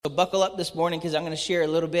buckle up this morning because I'm going to share a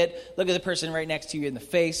little bit. Look at the person right next to you in the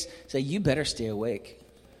face. Say, you better stay awake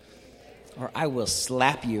or I will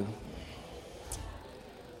slap you.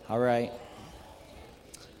 All right.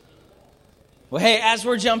 Well, hey, as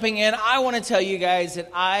we're jumping in, I want to tell you guys that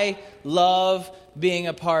I love being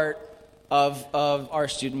a part of our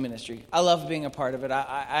student ministry. I love being a part of it.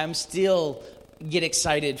 I'm still get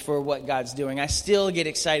excited for what God's doing. I still get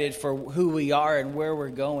excited for who we are and where we're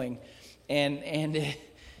going, and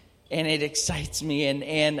it excites me.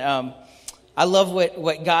 And I love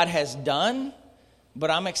what God has done, but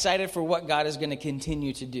I'm excited for what God is going to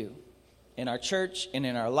continue to do in our church and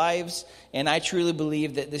in our lives. And I truly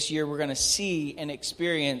believe that this year we're going to see and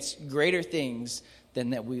experience greater things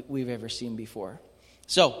than that we've ever seen before.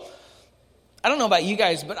 So I don't know about you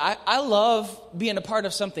guys, but I love being a part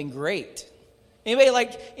of something great.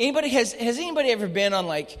 Anybody has anybody ever been on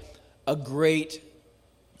like a great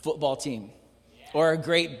football team or a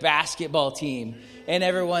great basketball team and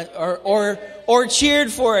everyone or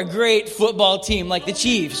cheered for a great football team like the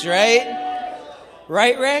Chiefs, right?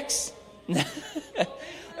 Right, Rex?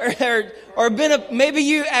 or maybe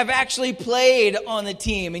you have actually played on the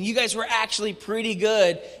team and you guys were actually pretty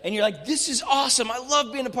good and you're like, this is awesome. I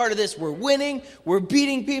love being a part of this. We're winning. We're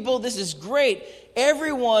beating people. This is great.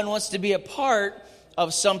 Everyone wants to be a part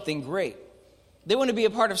of something great. They want to be a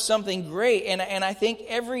part of something great. And I think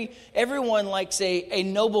everyone likes a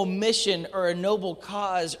noble mission or a noble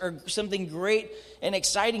cause or something great and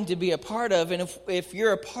exciting to be a part of. And if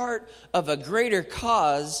you're a part of a greater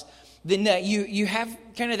cause, then that you have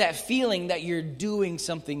kind of that feeling that you're doing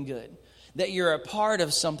something good, that you're a part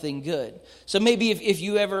of something good. So maybe if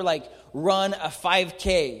you ever like run a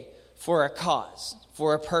 5K for a cause,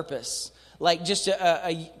 for a purpose, like just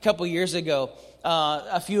a couple years ago,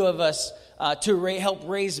 a few of us to help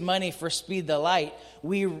raise money for Speed the Light,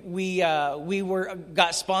 we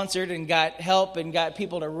got sponsored and got help and got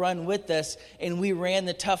people to run with us, and we ran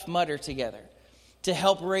the Tough Mudder together to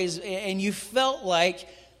help raise. And you felt like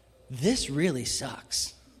this really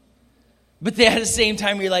sucks. But then at the same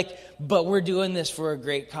time, you're like, but we're doing this for a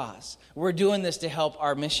great cause. We're doing this to help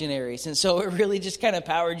our missionaries. And so it really just kind of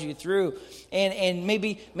powered you through. And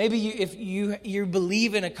maybe if you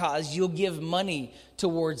believe in a cause, you'll give money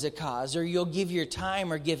towards a cause, or you'll give your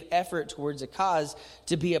time or give effort towards a cause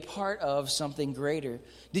to be a part of something greater.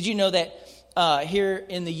 Did you know that here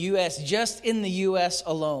in the U.S., just in the U.S.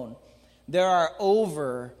 alone, there are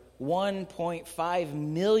over 1.5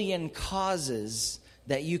 million causes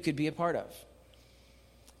that you could be a part of.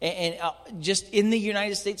 And just in the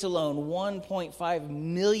United States alone, 1.5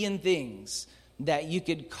 million things that you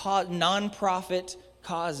could cause, nonprofit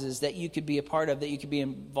causes that you could be a part of, that you could be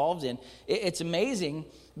involved in. It's amazing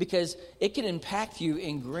because it can impact you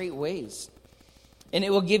in great ways. And it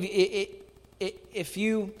will give you, if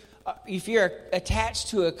you're attached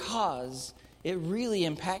to a cause, it really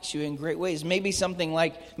impacts you in great ways. Maybe something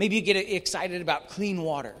like, maybe you get excited about clean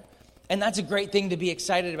water. And that's a great thing to be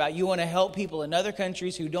excited about. You want to help people in other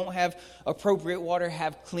countries who don't have appropriate water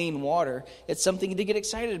have clean water. It's something to get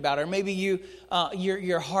excited about. Or maybe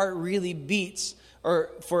your heart really beats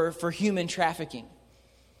for human trafficking.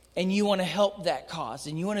 And you want to help that cause.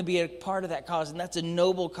 And you want to be a part of that cause. And that's a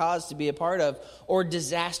noble cause to be a part of. Or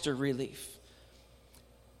disaster relief.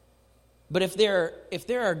 But if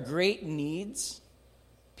there are great needs,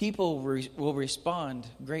 people will respond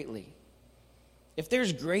greatly. If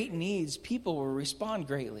there's great needs, people will respond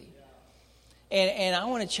greatly. And I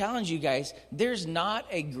want to challenge you guys, there's not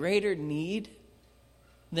a greater need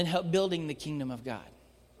than help building the kingdom of God.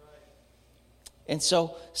 And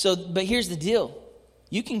but here's the deal.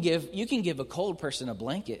 You can give a cold person a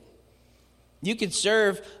blanket. You could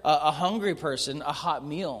serve a hungry person a hot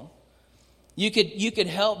meal. You could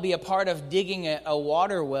help be a part of digging a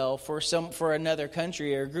water well for another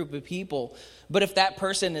country or a group of people. But if that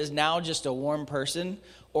person is now just a warm person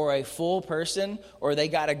or a full person or they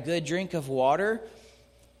got a good drink of water,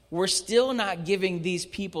 we're still not giving these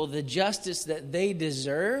people the justice that they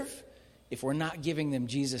deserve if we're not giving them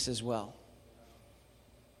Jesus as well.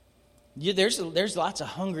 There's lots of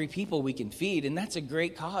hungry people we can feed, and that's a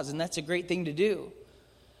great cause, and that's a great thing to do.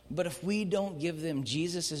 But if we don't give them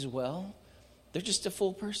Jesus as well, they're just a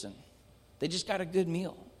full person. They just got a good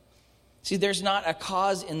meal. See, there's not a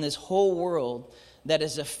cause in this whole world that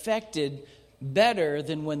is affected better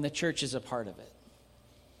than when the church is a part of it.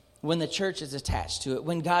 When the church is attached to it.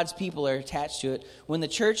 When God's people are attached to it. When the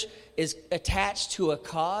church is attached to a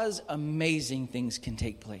cause, amazing things can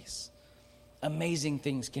take place. Amazing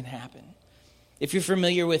things can happen. If you're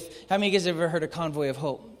familiar with, how many of you guys have ever heard of Convoy of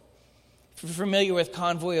Hope? If you're familiar with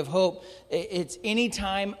Convoy of Hope, it's any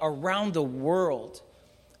time around the world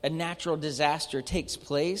a natural disaster takes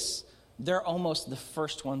place, they're almost the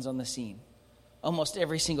first ones on the scene, almost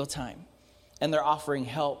every single time. And they're offering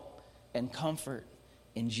help and comfort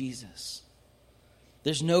in Jesus.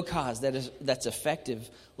 There's no cause that's effective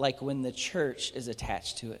like when the church is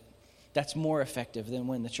attached to it. That's more effective than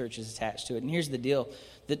when the church is attached to it. And here's the deal.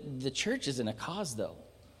 The church isn't a cause, though.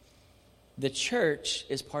 The church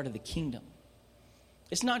is part of the kingdom.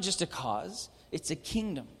 It's not just a cause. It's a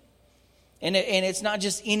kingdom. And it's not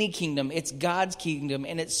just any kingdom. It's God's kingdom.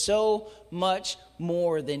 And it's so much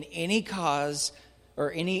more than any cause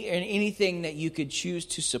or anything that you could choose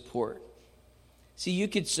to support. See, you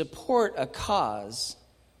could support a cause,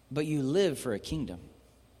 but you live for a kingdom.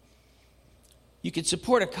 You could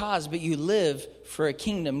support a cause, but you live for a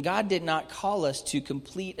kingdom. God did not call us to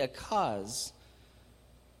complete a cause,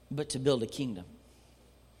 but to build a kingdom.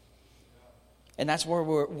 And that's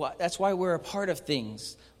why we're a part of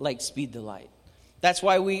things like Speed the Light. That's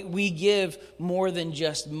why we give more than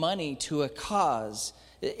just money to a cause.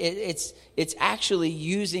 It's actually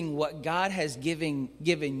using what God has given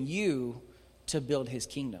you to build his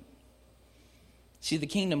kingdom. See, the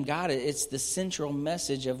kingdom God, it's the central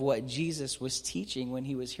message of what Jesus was teaching when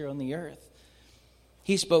he was here on the earth.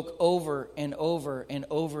 He spoke over and over and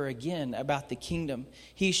over again about the kingdom.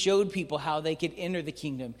 He showed people how they could enter the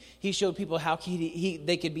kingdom. He showed people how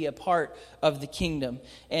they could be a part of the kingdom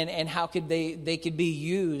and how they could be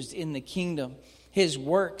used in the kingdom. His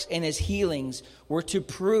works and his healings were to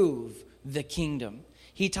prove the kingdom.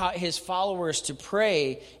 He taught his followers to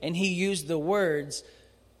pray, and he used the words,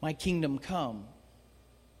 "My kingdom come,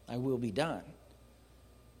 thy will be done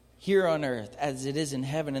here on earth as it is in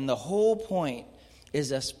heaven." And the whole point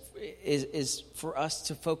is for us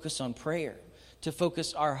to focus on prayer, to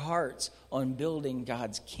focus our hearts on building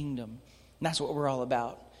God's kingdom. And that's what we're all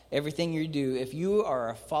about. Everything you do, if you are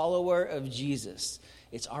a follower of Jesus,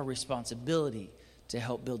 it's our responsibility to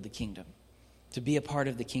help build the kingdom, to be a part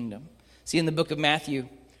of the kingdom. See, in the book of Matthew,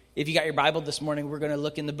 if you got your Bible this morning, we're going to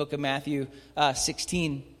look in the book of Matthew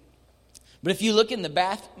 16. But if you look in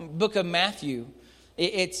the book of Matthew,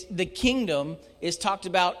 it's the kingdom is talked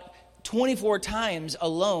about 24 times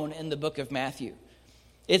alone in the book of Matthew.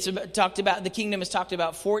 The kingdom is talked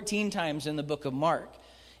about 14 times in the book of Mark,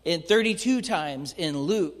 and 32 times in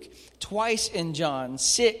Luke, twice in John,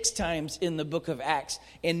 6 times in the book of Acts,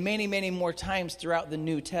 and many, many more times throughout the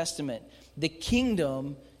New Testament. The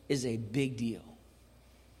kingdom is a big deal.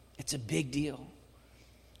 It's a big deal.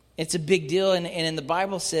 It's a big deal, and the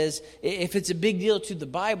Bible says if it's a big deal to the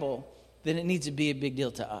Bible, then it needs to be a big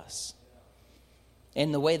deal to us.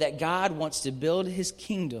 And the way that God wants to build his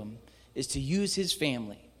kingdom is to use his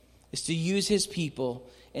family, is to use his people,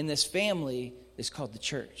 and this family is called the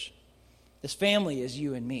church. This family is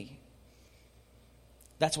you and me.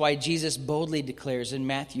 That's why Jesus boldly declares in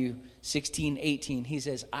Matthew 16:18, he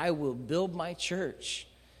says, "I will build my church,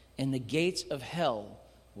 and the gates of hell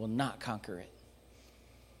will not conquer it."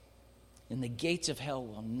 And the gates of hell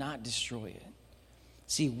will not destroy it.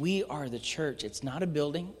 See, we are the church. It's not a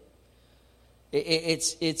building.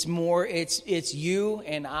 It's you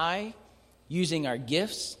and I using our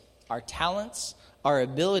gifts, our talents, our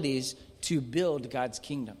abilities to build God's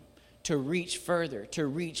kingdom, to reach further, to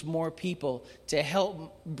reach more people, to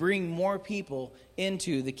help bring more people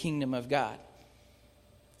into the kingdom of God.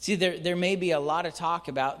 See, there may be a lot of talk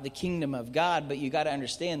about the kingdom of God, but you got to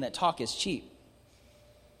understand that talk is cheap.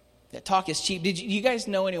 That talk is cheap. Did you guys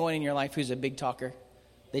know anyone in your life who's a big talker?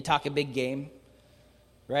 They talk a big game,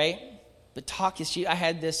 right? But talk is cheap. I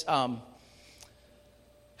had this. I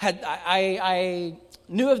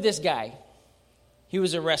knew of this guy. He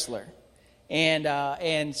was a wrestler,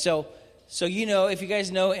 and so if you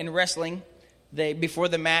guys know in wrestling, before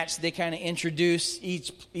the match they kind of introduce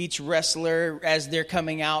each wrestler as they're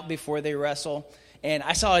coming out before they wrestle. And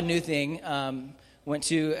I saw a new thing. Went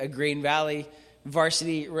to a Green Valley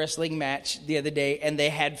varsity wrestling match the other day, and they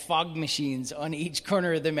had fog machines on each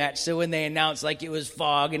corner of the match. So when they announced like it was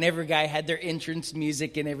fog, and every guy had their entrance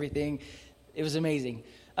music and everything, it was amazing.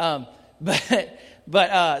 So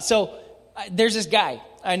there's this guy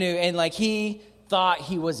I knew, and like he thought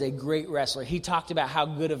he was a great wrestler. He talked about how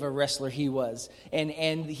good of a wrestler he was,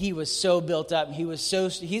 and he was so built up.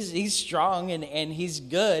 He's strong and he's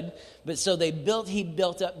good. But so he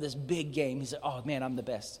built up this big game. He said, "Oh man, I'm the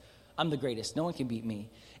best. I'm the greatest. No one can beat me."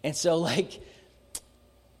 And so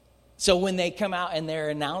when they come out and they're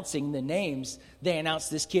announcing the names, they announce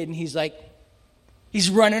this kid, and he's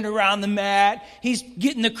running around the mat. He's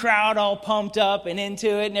getting the crowd all pumped up and into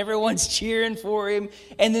it, and everyone's cheering for him.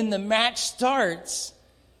 And then the match starts,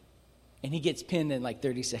 and he gets pinned in like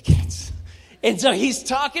 30 seconds. And so he's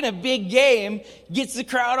talking a big game, gets the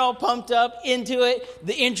crowd all pumped up into it,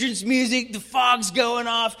 the entrance music, the fog's going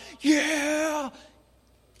off. Yeah!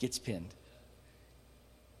 Gets pinned.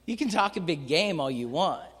 You can talk a big game all you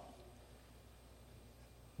want,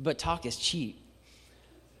 but talk is cheap.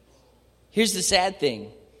 Here's the sad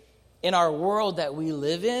thing. In our world that we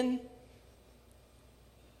live in,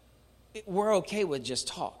 we're okay with just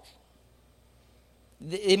talk.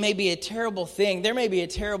 It may be a terrible thing. There may be a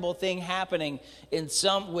terrible thing happening with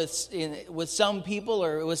some people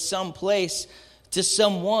or with some place to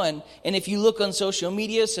someone. And if you look on social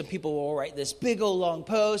media, some people will write this big old long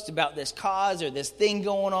post about this cause or this thing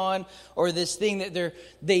going on or this thing that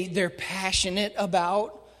they're passionate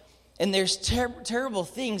about. And there's terrible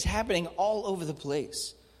things happening all over the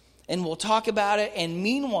place. And we'll talk about it. And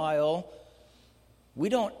meanwhile, we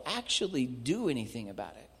don't actually do anything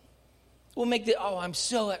about it. We'll make I'm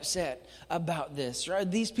so upset about this, right?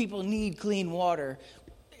 These people need clean water.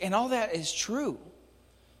 And all that is true.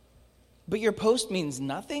 But your post means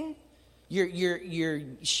nothing. You're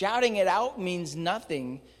shouting it out means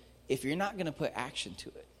nothing if you're not going to put action to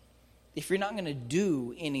it. If you're not going to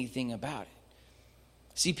do anything about it.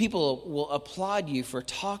 See, people will applaud you for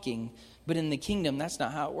talking, but in the kingdom, that's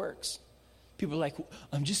not how it works. People are like,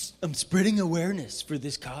 I'm spreading awareness for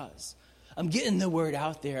this cause. I'm getting the word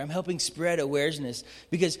out there. I'm helping spread awareness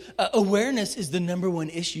because awareness is the number one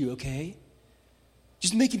issue, okay?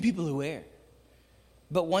 Just making people aware.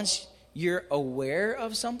 But once you're aware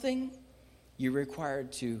of something, you're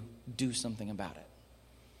required to do something about it.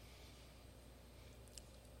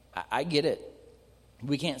 I get it.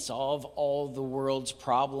 We can't solve all the world's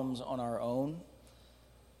problems on our own.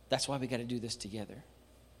 That's why we got to do this together.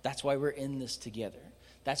 That's why we're in this together.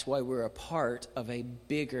 That's why we're a part of a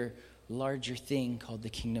bigger, larger thing called the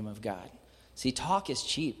kingdom of God. See, talk is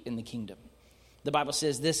cheap in the kingdom. The Bible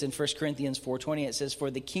says this in 1 Corinthians 4:20. It says, for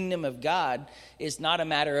the kingdom of God is not a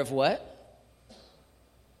matter of what? It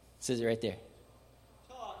says it right there.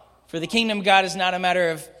 Talk. For the kingdom of God is not a matter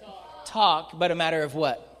of talk, but a matter of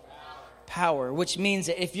what? Power. Which means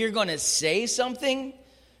that if you're going to say something,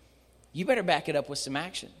 you better back it up with some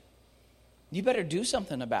action. You better do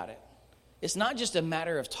something about it. It's not just a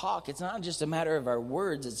matter of talk. It's not just a matter of our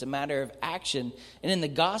words. It's a matter of action. And in the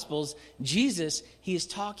Gospels, Jesus, he is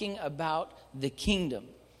talking about the kingdom.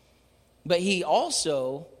 But he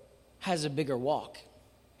also has a bigger walk,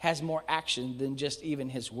 has more action than just even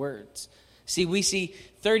his words. See, we see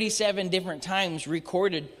 37 different times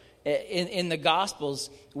recorded in the Gospels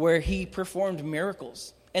where he performed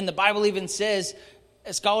miracles. And the Bible even says,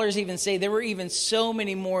 scholars even say there were even so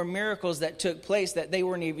many more miracles that took place that they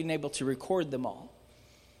weren't even able to record them all.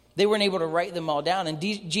 They weren't able to write them all down. And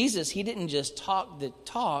Jesus, he didn't just talk the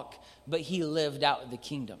talk, but he lived out the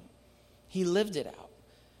kingdom. He lived it out.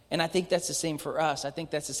 And I think that's the same for us. I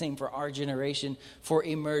think that's the same for our generation, for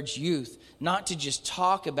Emerge Youth. Not to just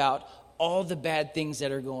talk about all the bad things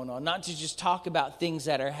that are going on. Not to just talk about things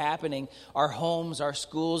that are happening, our homes, our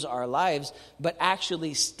schools, our lives, but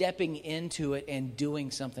actually stepping into it and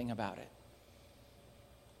doing something about it.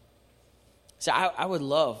 So I would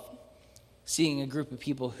love seeing a group of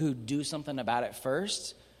people who do something about it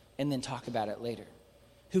first and then talk about it later.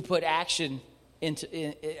 Who put action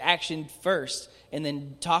action first and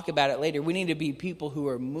then talk about it later. We need to be people who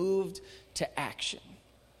are moved to action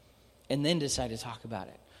and then decide to talk about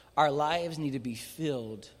it. Our lives need to be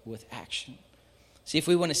filled with action. See, if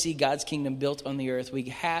we want to see God's kingdom built on the earth, we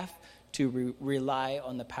have to rely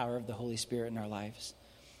on the power of the Holy Spirit in our lives.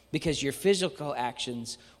 Because your physical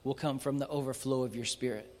actions will come from the overflow of your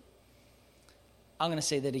spirit. I'm going to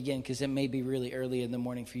say that again because it may be really early in the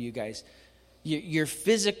morning for you guys. Your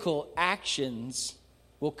physical actions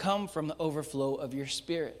will come from the overflow of your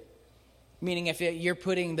spirit. Meaning if you're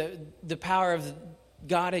putting the power of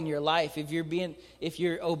God in your life, if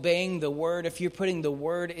you're obeying the word, if you're putting the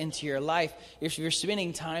word into your life, if you're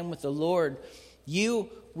spending time with the Lord, you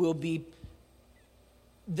will be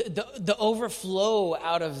the overflow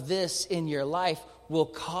out of this in your life will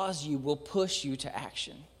push you to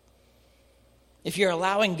action. If you're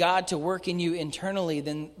allowing God to work in you internally,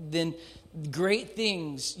 then great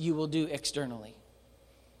things you will do externally.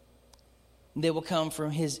 They will come from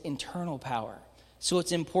his internal power. So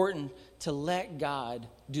it's important to let God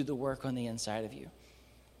do the work on the inside of you.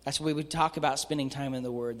 That's why we talk about spending time in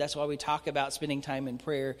the Word. That's why we talk about spending time in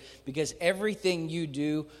prayer, because everything you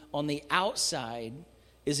do on the outside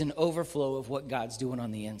is an overflow of what God's doing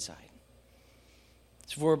on the inside.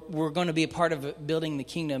 So if we're going to be a part of building the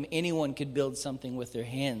kingdom, anyone could build something with their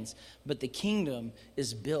hands, but the kingdom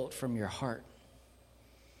is built from your heart,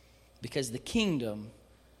 because the kingdom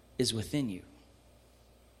is within you.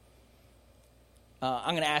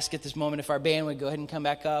 I'm going to ask at this moment if our band would go ahead and come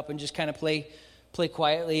back up and just kind of play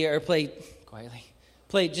quietly, or play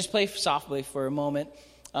softly for a moment.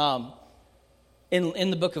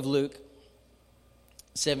 In the book of Luke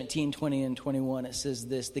 17, 20, and 21, it says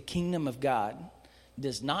this: the kingdom of God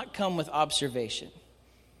does not come with observation,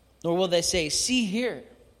 nor will they say, see here,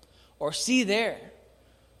 or see there.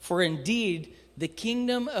 For indeed, the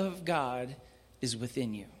kingdom of God is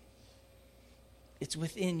within you. It's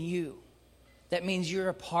within you. That means you're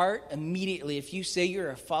a part immediately. If you say you're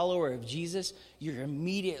a follower of Jesus, you're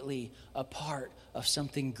immediately a part of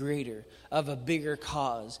something greater, of a bigger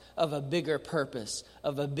cause, of a bigger purpose,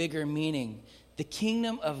 of a bigger meaning. The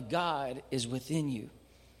kingdom of God is within you.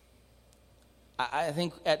 I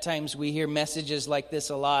think at times we hear messages like this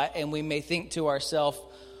a lot, and we may think to ourselves,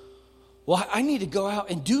 well, I need to go out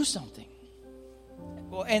and do something.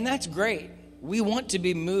 Well, and that's great. We want to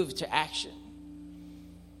be moved to action.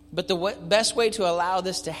 But the best way to allow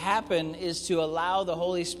this to happen is to allow the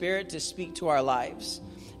Holy Spirit to speak to our lives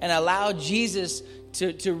and allow Jesus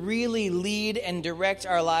to really lead and direct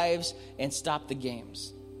our lives and stop the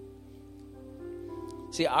games.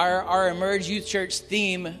 See, our Emerge Youth Church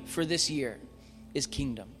theme for this year is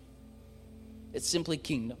kingdom. It's simply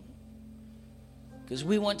kingdom. Because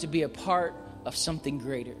we want to be a part of something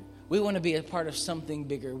greater. We want to be a part of something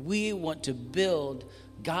bigger. We want to build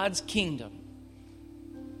God's kingdom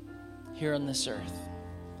here on this earth.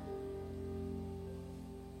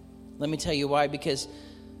 Let me tell you why. Because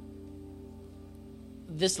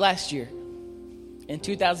this last year, in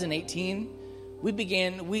 2018,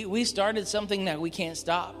 we started something that we can't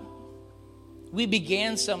stop. We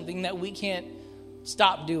began something that we can't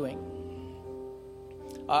stop doing.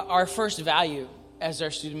 Our first value as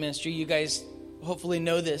our student ministry, you guys hopefully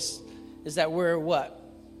know this, is that we're what?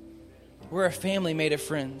 We're a family made of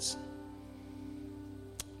friends.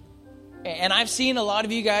 And I've seen a lot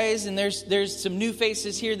of you guys, and there's some new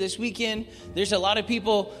faces here this weekend. There's a lot of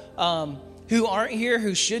people who aren't here,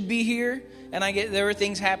 who should be here. And there were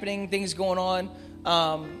things happening, things going on.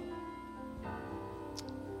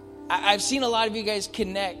 I've seen a lot of you guys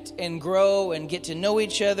connect and grow and get to know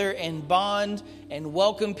each other and bond and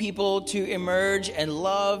welcome people to Emerge and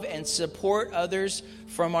love and support others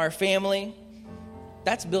from our family.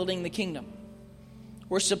 That's building the kingdom.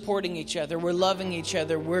 We're supporting each other. We're loving each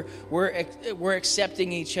other. We're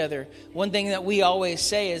accepting each other. One thing that we always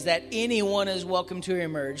say is that anyone is welcome to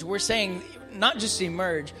Emerge. We're saying not just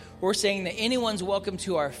Emerge. We're saying that anyone's welcome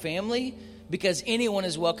to our family because anyone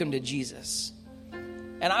is welcome to Jesus.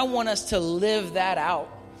 And I want us to live that out,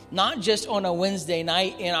 not just on a Wednesday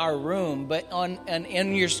night in our room, but on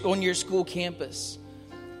your school campus,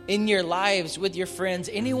 in your lives, with your friends.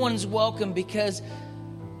 Anyone's welcome because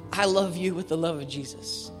I love you with the love of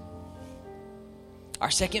Jesus.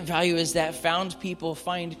 Our second value is that found people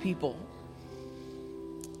find people.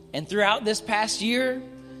 And throughout this past year,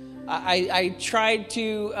 I tried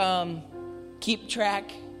to keep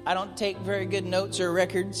track. I don't take very good notes or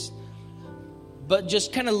records. But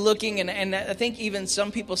just kind of looking, and I think even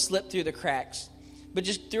some people slip through the cracks. But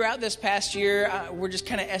just throughout this past year, we're just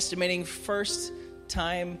kind of estimating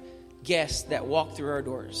first-time guests that walked through our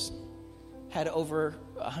doors. Had over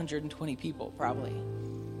 120 people, probably.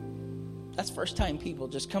 That's first-time people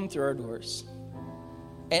just come through our doors.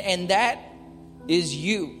 And that is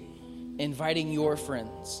you inviting your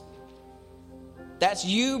friends. That's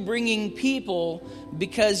you bringing people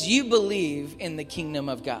because you believe in the kingdom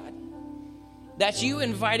of God. That's you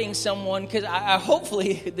inviting someone, because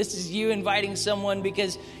hopefully this is you inviting someone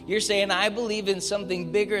because you're saying, I believe in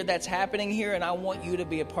something bigger that's happening here, and I want you to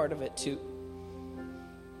be a part of it too.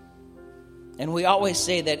 And we always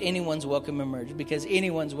say that anyone's welcome to Emerge because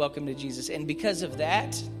anyone's welcome to Jesus. And because of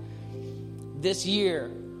that, this year,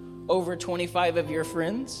 over 25 of your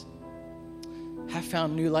friends have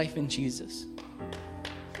found new life in Jesus.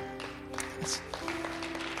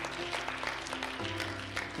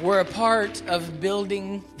 We're a part of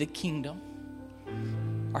building the kingdom.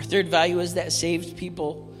 Our third value is that saved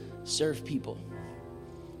people serve people.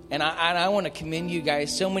 And I want to commend you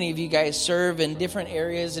guys. So many of you guys serve in different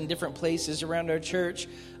areas and different places around our church.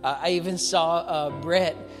 I even saw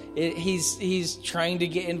Brett. He's trying to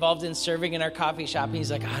get involved in serving in our coffee shop. And he's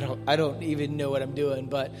like, I don't even know what I'm doing,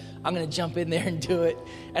 but I'm going to jump in there and do it.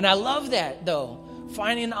 And I love that, though.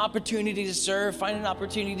 Finding an opportunity to serve, finding an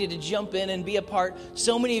opportunity to jump in and be a part.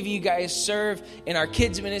 So many of you guys serve in our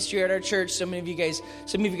kids ministry at our church. Some of you guys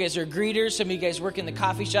are greeters. Some of you guys work in the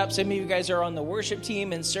coffee shop. Some of you guys are on the worship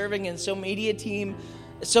team and serving in social media team.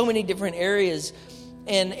 So many different areas.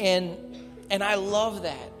 And I love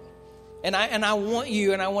that. And I want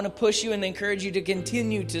you, and I want to push you and encourage you to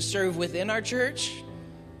continue to serve within our church.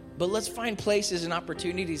 But let's find places and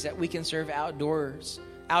opportunities that we can serve outdoors,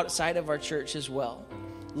 outside of our church as well.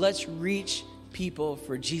 Let's reach people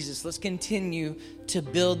for Jesus. Let's continue to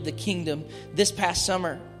build the kingdom. This past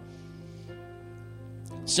summer,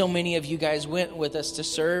 so many of you guys went with us to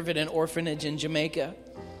serve at an orphanage in Jamaica.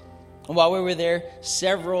 And while we were there,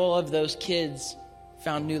 several of those kids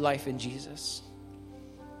found new life in Jesus.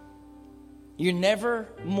 You're never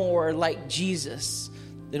more like Jesus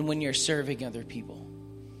than when you're serving other people.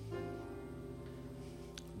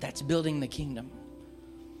 That's building the kingdom.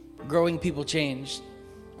 Growing people changed.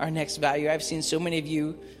 Our next value. I've seen so many of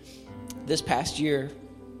you this past year.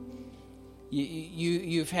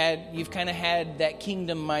 You've kind of had that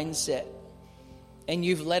kingdom mindset, and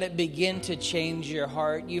you've let it begin to change your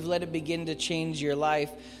heart. You've let it begin to change your life.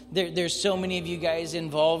 There's so many of you guys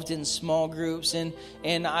involved in small groups, and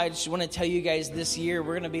I just want to tell you guys, this year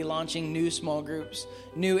we're going to be launching new small groups,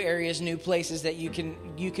 new areas, new places that you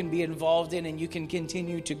can be involved in and you can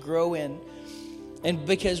continue to grow in. And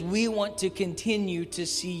because we want to continue to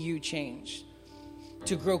see you change,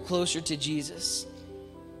 to grow closer to Jesus.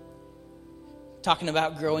 Talking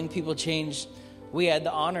about growing people change, we had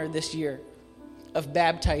the honor this year of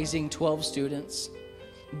baptizing 12 students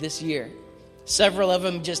this year. Several of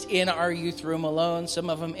them just in our youth room alone,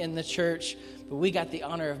 some of them in the church. But we got the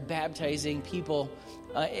honor of baptizing people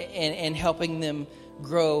and helping them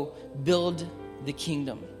grow, build the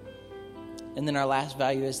kingdom. And then our last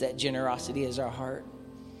value is that generosity is our heart.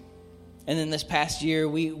 And then this past year,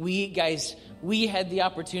 we had the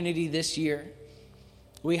opportunity this year.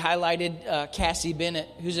 We highlighted Cassie Bennett,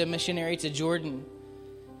 who's a missionary to Jordan.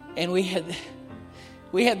 And we had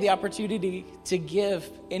the opportunity to give,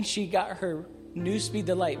 and she got her new Speed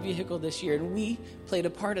the Light vehicle this year, and we played a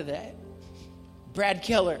part of that. Brad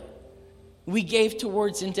Keller, we gave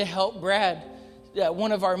towards and to help Brad,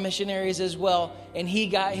 one of our missionaries as well, and he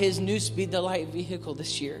got his new Speed the Light vehicle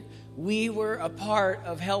this year. We were a part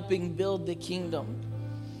of helping build the kingdom.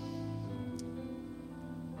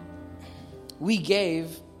 We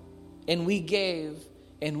gave, and we gave,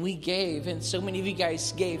 and we gave, and so many of you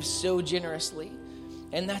guys gave so generously.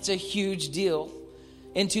 And that's a huge deal.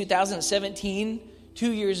 In 2017,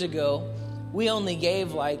 2 years ago, we only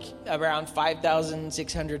gave like around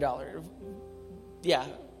 $5,600. Yeah,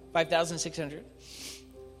 $5,600.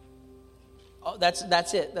 Oh,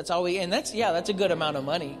 that's it. That's all we, and that's a good amount of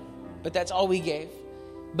money. But that's all we gave.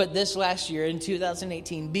 But this last year in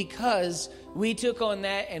 2018, because we took on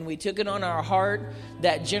that and we took it on our heart,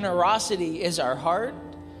 that generosity is our heart,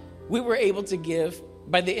 we were able to give,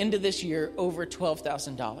 by the end of this year, over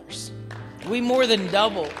 $12,000. We more than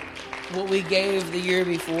doubled what we gave the year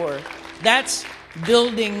before. That's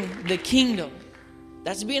building the kingdom.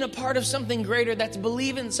 That's being a part of something greater. That's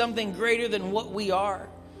believing something greater than what we are.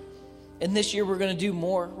 And this year we're going to do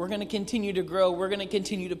more. We're going to continue to grow. We're going to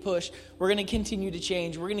continue to push. We're going to continue to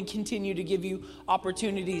change. We're going to continue to give you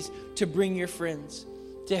opportunities to bring your friends,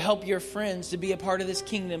 to help your friends to be a part of this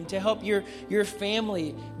kingdom, to help your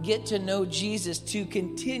family get to know Jesus, to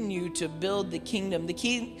continue to build the kingdom.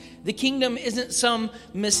 The kingdom isn't some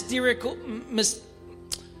mysterious,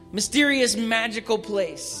 magical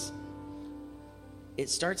place.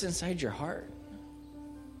 It starts inside your heart.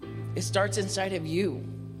 It starts inside of you.